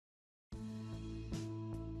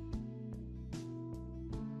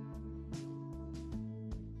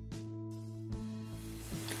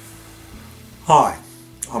Hi,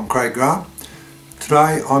 I'm Craig Grant.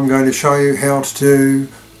 Today I'm going to show you how to do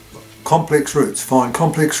complex roots. Find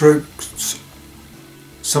complex roots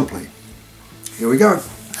simply. Here we go.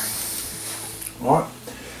 Right.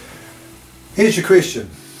 Here's your question.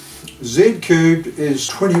 Z cubed is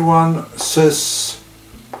 21 cis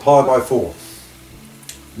pi by 4.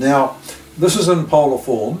 Now this is in polar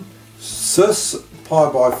form. Cis pi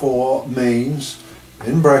by 4 means,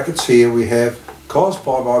 in brackets here we have cos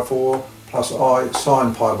pi by 4 plus I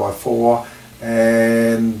sine pi by 4,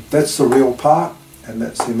 and that's the real part and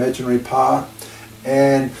that's the imaginary part,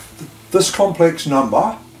 and this complex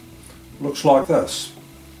number looks like this.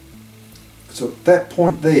 So at that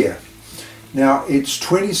point there, now it's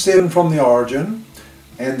 27 from the origin,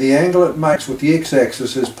 and the angle it makes with the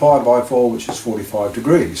x-axis is pi by 4, which is 45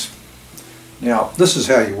 degrees. Now this is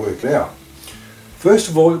how you work it out. First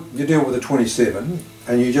of all, you deal with the 27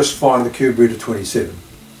 and you just find the cube root of 27,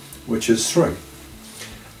 which is 3.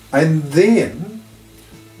 And then,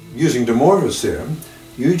 using De Moivre's theorem,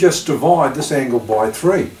 you just divide this angle by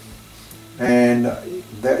 3. And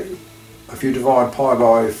that, if you divide pi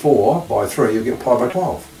by 4 by 3, you get pi by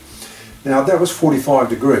 12. Now that was 45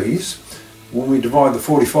 degrees. When we divide the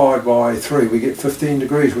 45 by 3, we get 15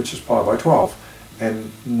 degrees, which is pi by 12.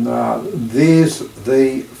 And there's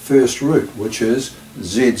the first root, which is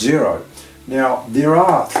Z0. Now there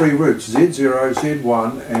are 3 roots, Z0,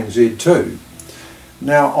 Z1 and Z2.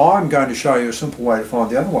 Now I'm going to show you a simple way to find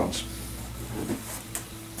the other ones.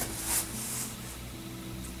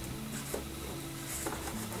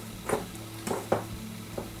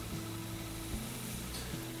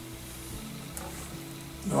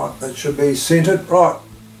 Right, that should be centered. Right,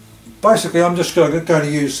 basically I'm just going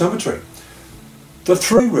to use symmetry. The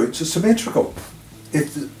 3 roots are symmetrical.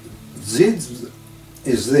 If Z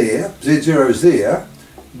is there, Z0 is there,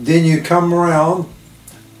 then you come around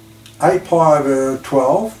 8 pi over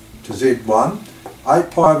 12 to Z1,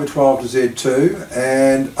 8 pi over 12 to Z2,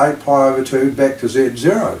 and 8 pi over 2 back to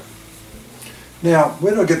Z0. Now,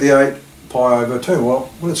 where do I get the 8 pi over 2?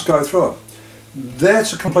 Well, let's go through it.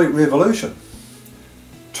 That's a complete revolution.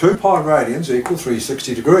 2 pi radians equal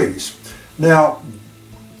 360 degrees. Now,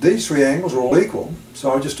 these 3 angles are all equal,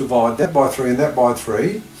 so I just divide that by 3 and that by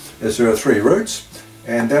 3, as there are 3 roots,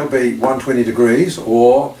 and that'll be 120 degrees,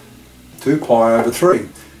 or 2 pi over 3.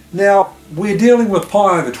 Now, we're dealing with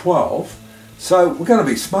pi over 12, so we're going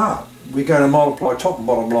to be smart. We're going to multiply top and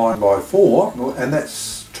bottom line by 4, and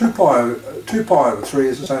that's 2 pi over 3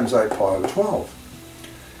 is the same as 8 pi over 12.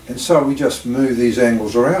 And so we just move these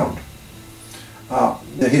angles around. Now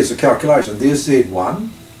here's the calculation. There's Z1.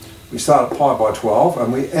 We start at pi by 12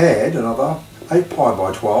 and we add another 8 pi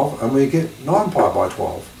by 12 and we get 9 pi by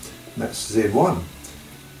 12. And that's Z1.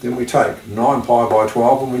 Then we take 9 pi by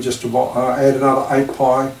 12 and we just add another 8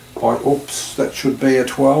 pi by, oops, that should be a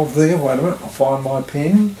 12 there. Wait a minute, I'll find my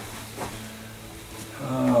pen.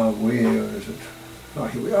 Where is it? Oh,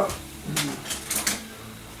 here we are.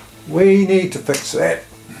 We need to fix that.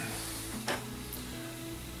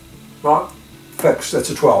 Right, fix, that's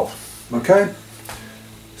a 12. Okay?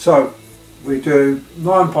 So we do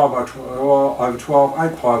 9 pi by 12 over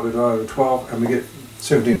 12, 8 pi over 12, and we get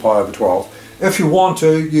 17 pi over 12. If you want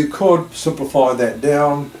to, you could simplify that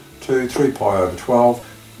down to 3 pi over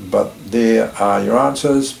 12, but there are your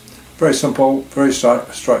answers. Very simple, very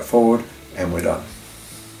straightforward, and we're done.